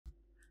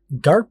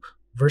Garp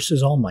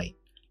versus All Might.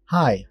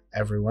 Hi,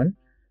 everyone.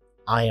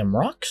 I am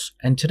Rox,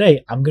 and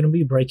today I'm going to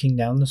be breaking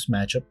down this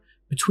matchup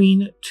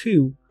between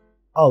two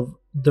of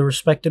the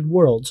respected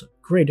world's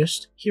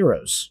greatest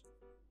heroes.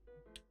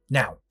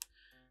 Now,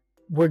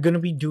 we're going to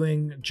be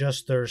doing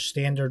just their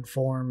standard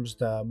forms,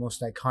 the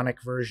most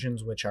iconic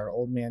versions, which are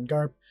Old Man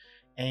Garp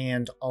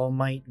and All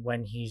Might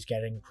when he's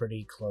getting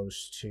pretty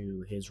close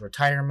to his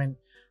retirement,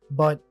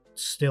 but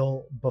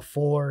still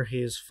before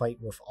his fight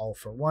with All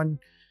for One.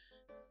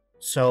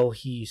 So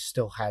he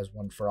still has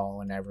one for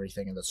all and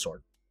everything of the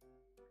sort.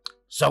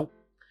 So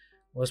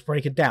let's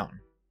break it down.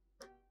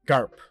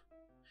 Garp.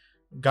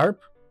 Garp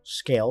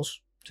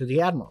scales to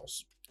the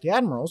Admirals. The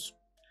Admirals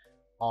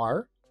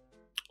are,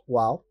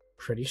 well,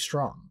 pretty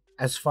strong.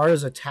 As far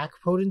as attack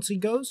potency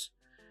goes,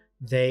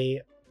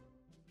 they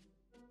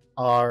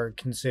are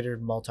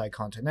considered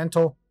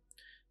multi-continental,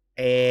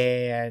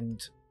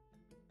 and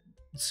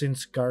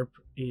since Garp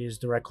is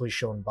directly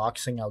shown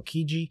boxing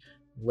Aokiji,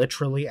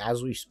 literally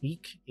as we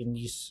speak in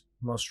these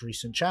most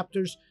recent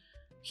chapters,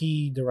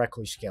 he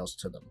directly scales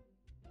to them.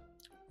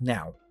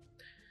 Now,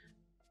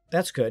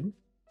 that's good,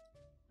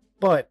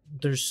 but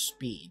there's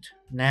speed.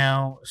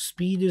 Now,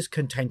 speed is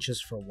contentious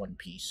for One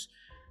Piece.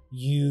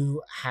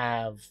 You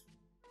have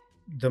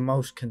the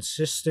most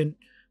consistent,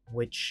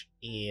 which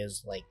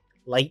is like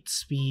light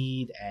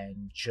speed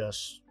and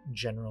just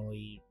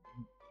generally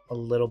a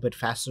little bit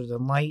faster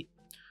than light.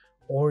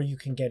 Or you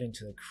can get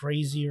into the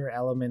crazier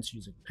elements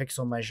using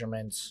pixel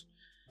measurements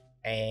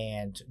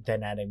and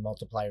then adding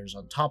multipliers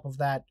on top of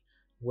that,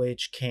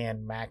 which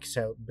can max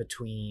out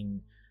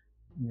between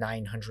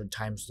 900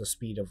 times the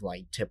speed of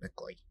light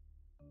typically.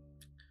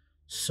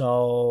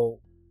 So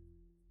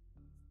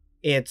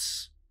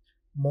it's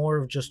more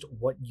of just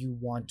what you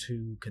want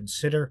to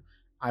consider.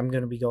 I'm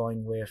going to be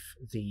going with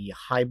the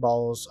high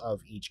balls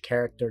of each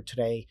character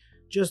today,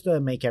 just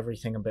to make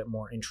everything a bit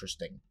more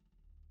interesting.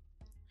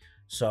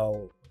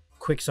 So,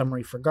 quick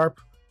summary for Garp: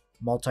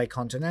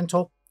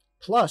 multi-continental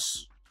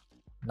plus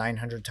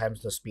 900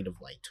 times the speed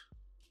of light.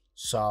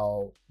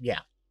 So,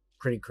 yeah,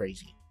 pretty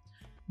crazy.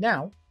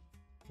 Now,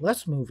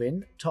 let's move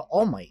in to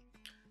All Might.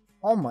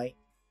 All Might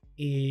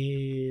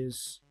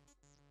is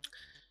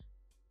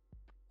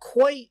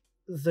quite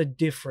the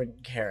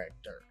different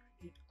character.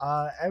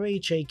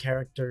 MHA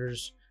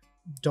characters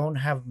don't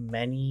have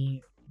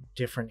many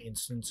different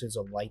instances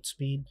of light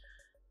speed.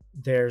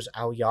 There's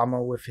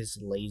Aoyama with his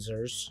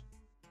lasers,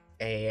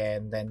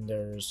 and then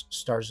there's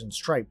Stars and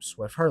Stripes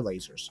with her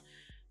lasers.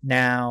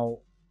 Now,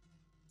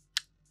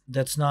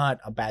 that's not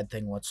a bad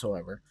thing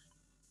whatsoever.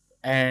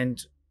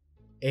 And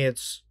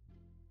it's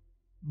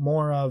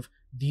more of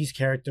these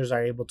characters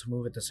are able to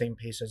move at the same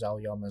pace as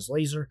Aoyama's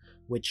laser,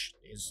 which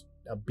is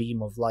a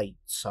beam of light.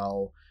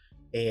 So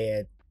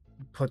it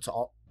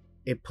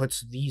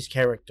puts these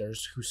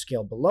characters who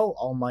scale below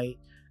All Might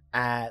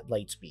at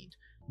light speed.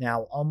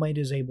 Now, All Might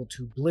is able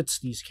to blitz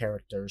these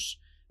characters,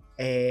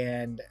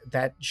 and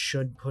that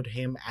should put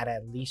him at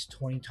least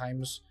 20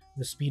 times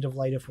the speed of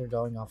light if we're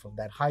going off of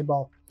that high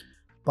ball.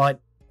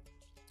 But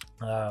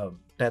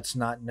that's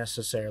not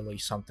necessarily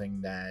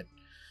something that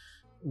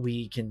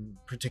we can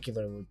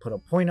particularly put a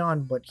point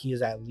on, but he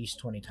is at least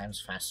 20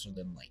 times faster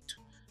than light,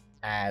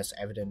 as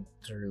evident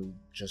through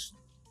just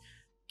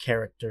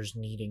characters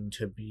needing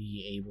to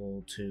be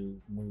able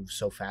to move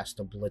so fast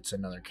to blitz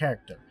another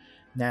character.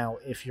 Now,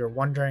 if you're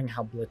wondering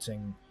how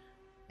blitzing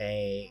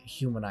a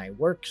human eye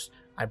works,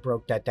 I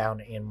broke that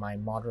down in my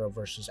Madara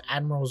versus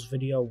Admirals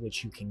video,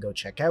 which you can go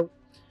check out,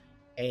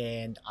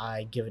 and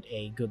I give it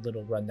a good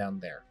little rundown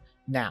there.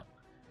 Now,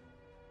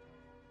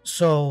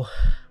 so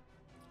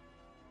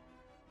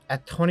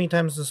at 20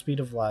 times the speed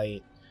of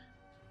light,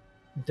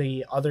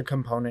 the other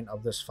component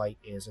of this fight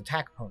is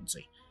attack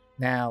potency.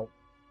 Now,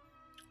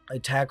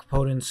 attack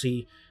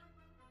potency,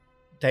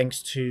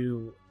 thanks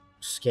to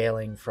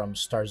scaling from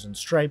Stars and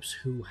Stripes,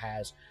 who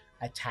has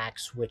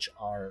attacks which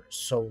are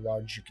so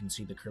large you can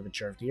see the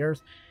curvature of the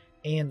earth,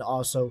 and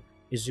also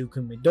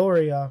Izuku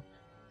Midoriya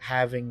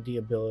having the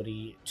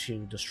ability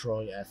to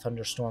destroy a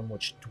thunderstorm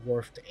which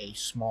dwarfed a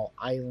small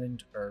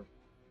island, or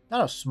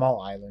not a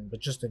small island, but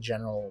just a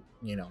general,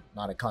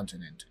 not a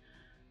continent.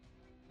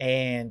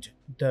 And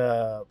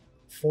the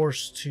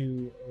force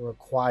to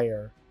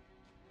require,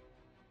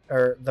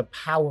 or the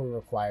power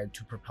required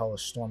to propel a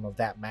storm of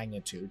that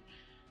magnitude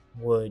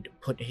would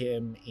put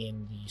him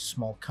in the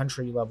small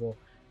country level,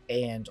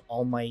 and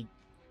All Might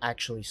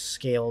actually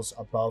scales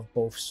above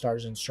both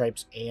Stars and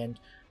Stripes and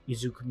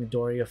Izuku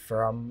Midoriya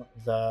from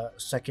the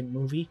second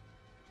movie.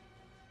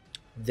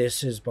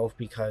 This is both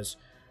because,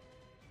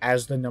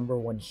 as the number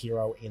one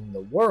hero in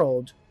the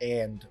world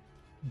and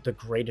the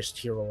greatest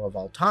hero of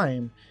all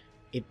time,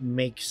 it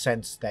makes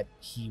sense that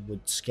he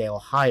would scale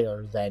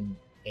higher than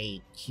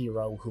a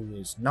hero who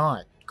is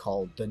not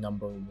called the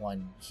number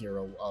one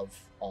hero of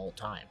all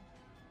time.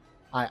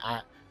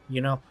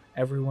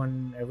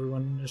 Everyone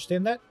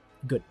understand that?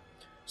 Good.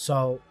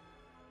 So,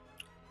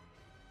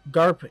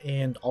 Garp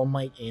and All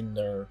Might in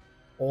their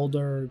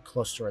older,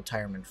 close to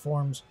retirement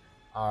forms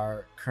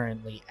are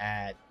currently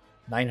at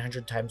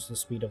 900 times the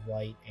speed of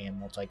light and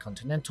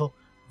multi-continental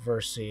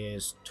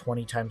versus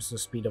 20 times the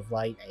speed of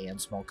light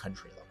and small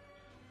country level.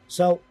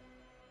 So,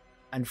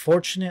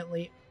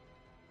 unfortunately,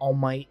 All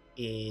Might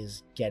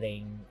is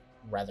getting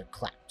rather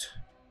clapped.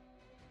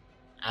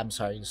 I'm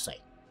sorry to say.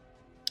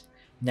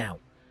 Now,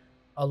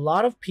 a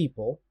lot of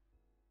people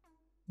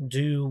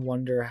do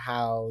wonder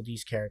how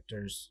these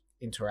characters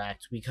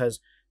interact because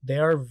they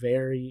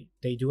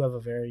do have a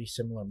very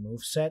similar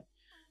moveset,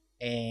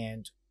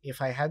 and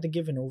if I had to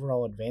give an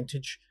overall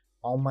advantage,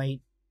 All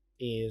Might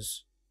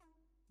is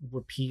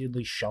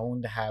repeatedly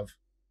shown to have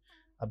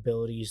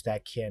abilities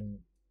that can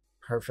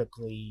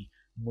perfectly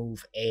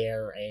move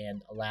air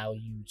and allow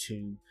you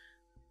to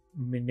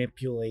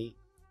manipulate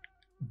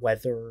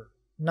weather,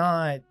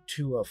 not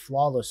to a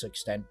flawless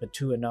extent, but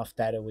to enough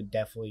that it would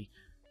definitely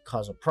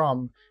cause a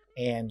problem.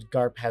 And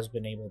Garp has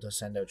been able to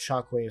send out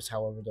shockwaves,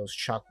 however, those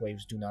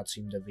shockwaves do not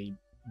seem to be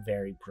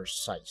very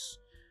precise.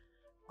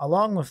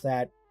 Along with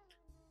that,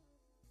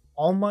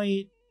 All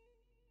Might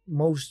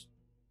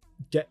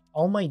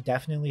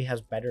definitely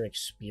has better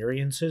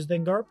experiences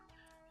than Garp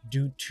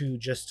due to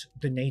just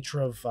the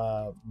nature of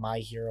My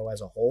Hero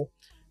as a whole.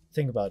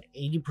 Think about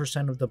it,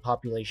 80% of the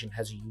population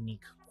has a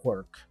unique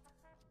quirk.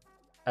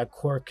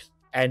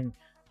 And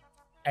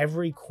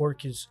every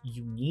quirk is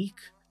unique,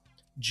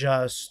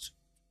 just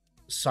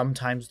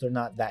sometimes they're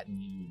not that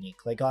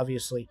unique. Like,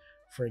 obviously,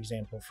 for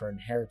example, for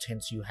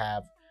inheritance, you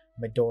have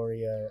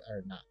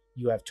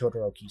you have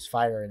Todoroki's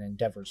fire and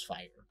Endeavor's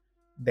fire.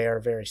 They are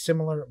very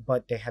similar,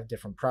 but they have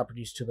different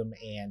properties to them,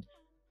 and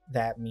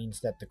that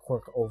means that the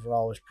quirk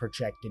overall is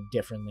projected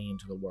differently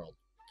into the world.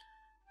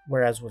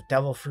 Whereas with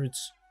Devil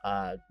Fruits,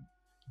 there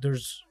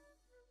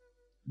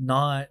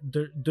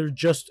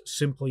just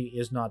simply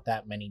is not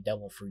that many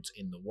Devil Fruits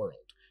in the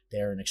world.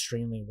 They're an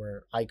extremely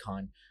rare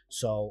icon,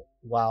 so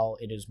while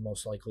it is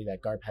most likely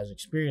that Garp has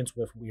experience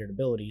with weird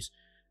abilities,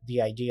 the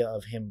idea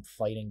of him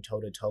fighting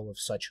toe-to-toe with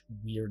such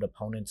weird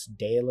opponents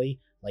daily,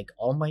 like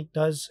All Might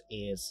does,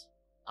 is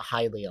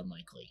highly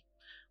unlikely.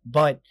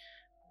 But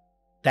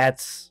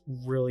that's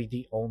really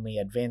the only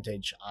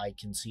advantage I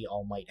can see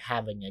All Might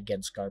having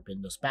against Garp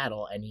in this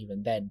battle, and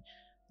even then,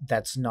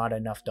 that's not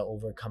enough to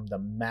overcome the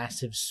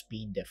massive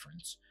speed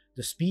difference.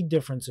 The speed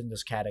difference in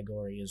this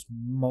category is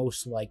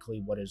most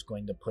likely what is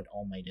going to put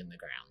All Might in the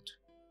ground.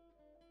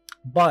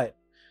 But,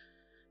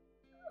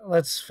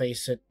 let's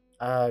face it,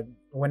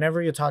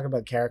 whenever you talk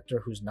about a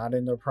character who's not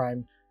in their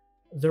prime,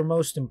 their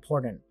most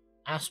important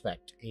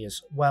aspect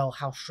is, well,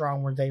 how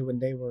strong were they when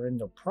they were in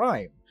their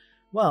prime?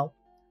 Well,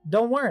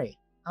 don't worry,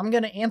 I'm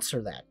going to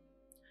answer that.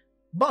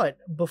 But,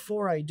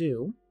 before I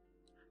do,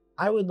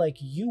 I would like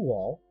you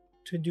all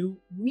to do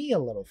me a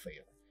little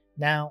favor.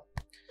 Now,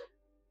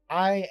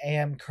 I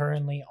am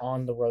currently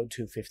on the road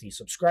to 50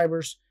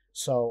 subscribers,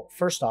 so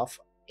first off,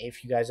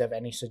 if you guys have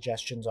any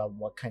suggestions on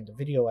what kind of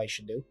video I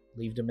should do,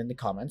 leave them in the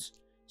comments.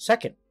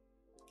 Second,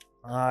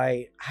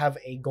 I have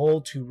a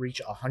goal to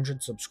reach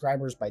 100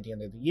 subscribers by the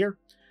end of the year,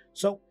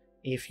 so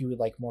if you would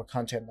like more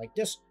content like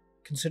this,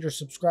 consider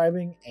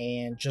subscribing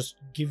and just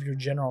give your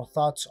general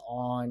thoughts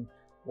on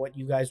what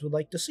you guys would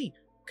like to see.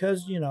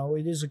 Because, you know,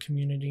 it is a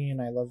community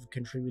and I love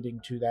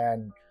contributing to that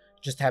and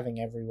just having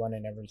everyone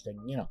and everything,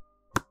 you know.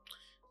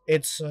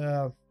 It's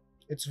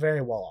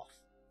very well off.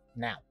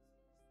 Now,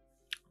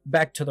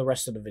 back to the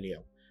rest of the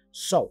video.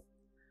 So,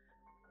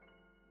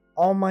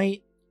 All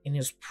Might in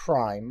his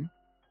prime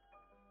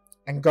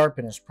and Garp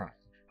in his prime.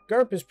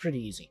 Garp is pretty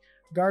easy.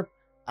 Garp,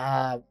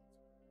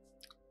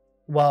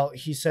 well,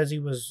 he says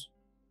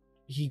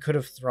he could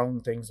have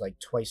thrown things like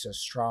twice as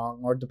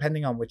strong, or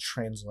depending on which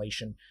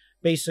translation,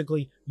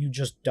 basically, you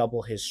just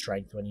double his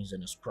strength when he's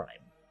in his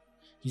prime.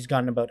 He's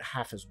gotten about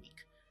half as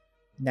weak.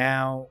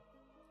 Now,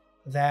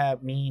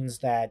 that means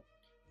that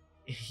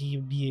he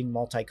being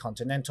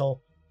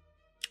multi-continental,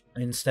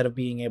 instead of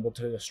being able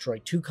to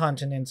destroy 2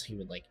 continents, he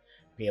would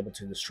be able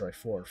to destroy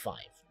 4 or 5,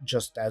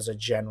 just as a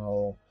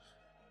general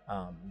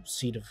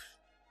seed of,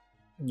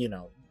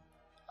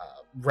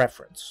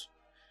 reference.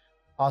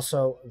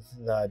 Also,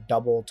 the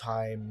double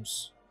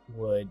times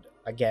would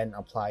again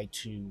apply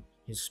to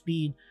his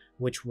speed,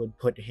 which would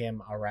put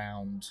him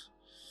around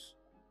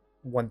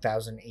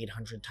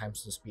 1,800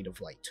 times the speed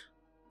of light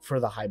for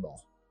the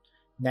highball.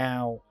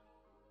 Now,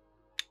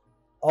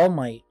 All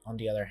Might, on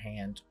the other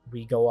hand,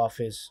 we go off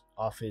his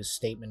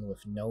statement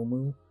with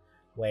Nomu,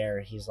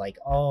 where he's like,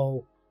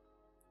 oh,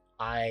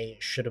 I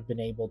should have been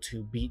able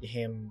to beat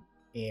him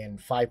in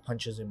 5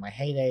 punches in my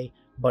heyday,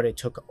 but it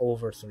took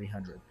over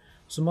 300.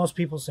 So most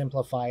people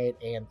simplify it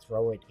and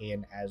throw it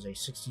in as a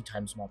 60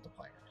 times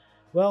multiplier.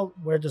 Well,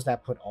 where does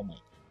that put All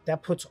Might?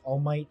 That puts All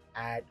Might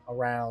at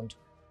around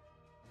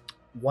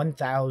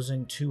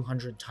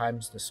 1,200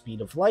 times the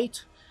speed of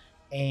light,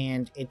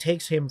 and it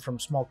takes him from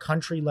small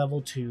country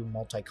level to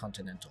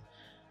multi-continental.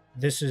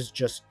 This is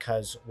just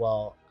because,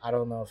 well, I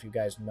don't know if you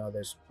guys know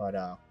this,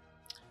 but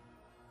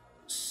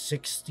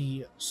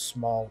 60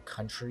 small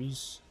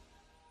countries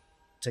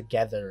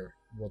together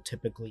will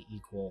typically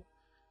equal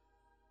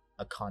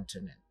a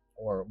continent,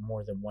 or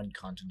more than one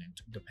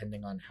continent,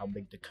 depending on how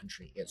big the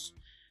country is.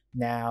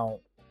 Now,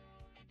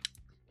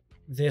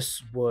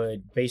 this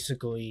would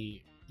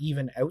basically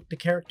even out the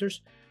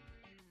characters,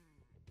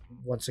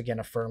 once again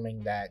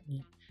affirming that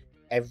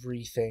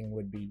everything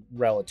would be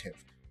relative.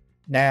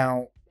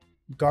 Now,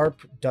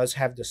 Garp does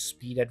have the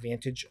speed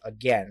advantage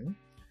again,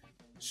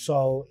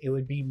 so it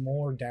would be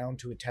more down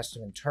to a test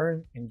of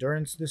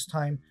endurance this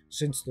time,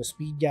 since the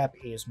speed gap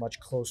is much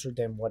closer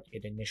than what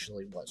it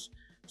initially was.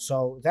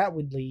 So that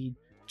would lead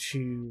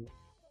to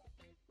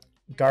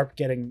Garp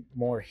getting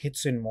more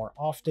hits in more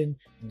often,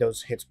 and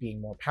those hits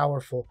being more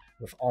powerful,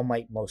 with All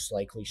Might most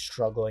likely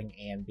struggling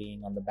and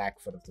being on the back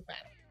foot of the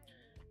battle.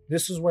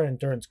 This is where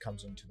endurance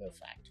comes into the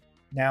fact.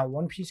 Now,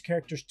 One Piece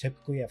characters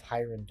typically have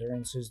higher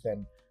endurances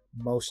than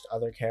most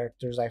other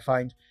characters, I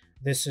find.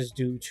 This is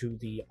due to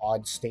the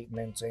odd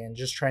statements and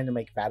just trying to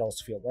make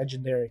battles feel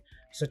legendary,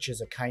 such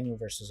as Akainu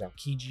versus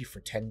Aokiji for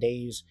 10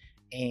 days,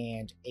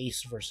 and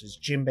Ace versus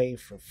Jinbei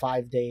for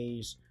 5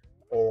 days,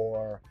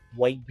 or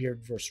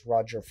Whitebeard versus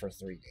Roger for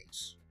 3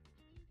 days.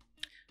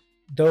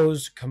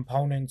 Those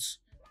components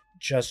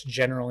just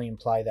generally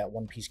imply that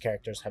One Piece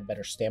characters have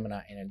better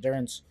stamina and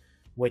endurance,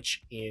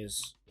 which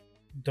is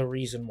the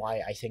reason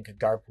why I think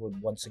Garp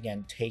would once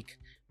again take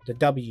the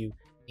W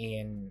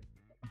in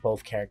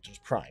both characters'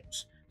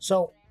 primes.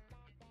 So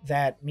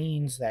that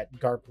means that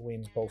Garp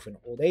wins both in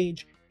old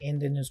age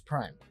and in his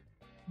prime.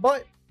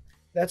 But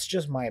that's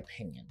just my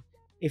opinion.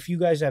 If you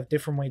guys have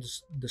different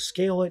ways to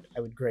scale it,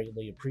 I would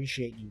greatly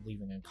appreciate you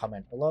leaving a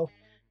comment below.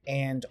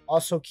 And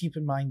also keep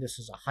in mind this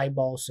is a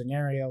highball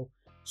scenario,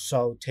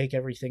 so take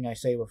everything I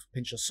say with a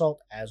pinch of salt,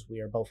 as we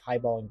are both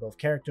highballing both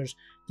characters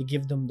to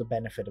give them the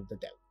benefit of the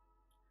doubt.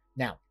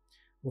 Now,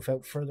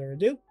 without further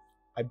ado,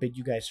 I bid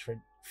you guys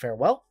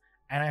farewell,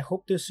 and I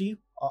hope to see you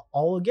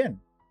all again.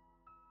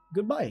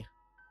 Goodbye.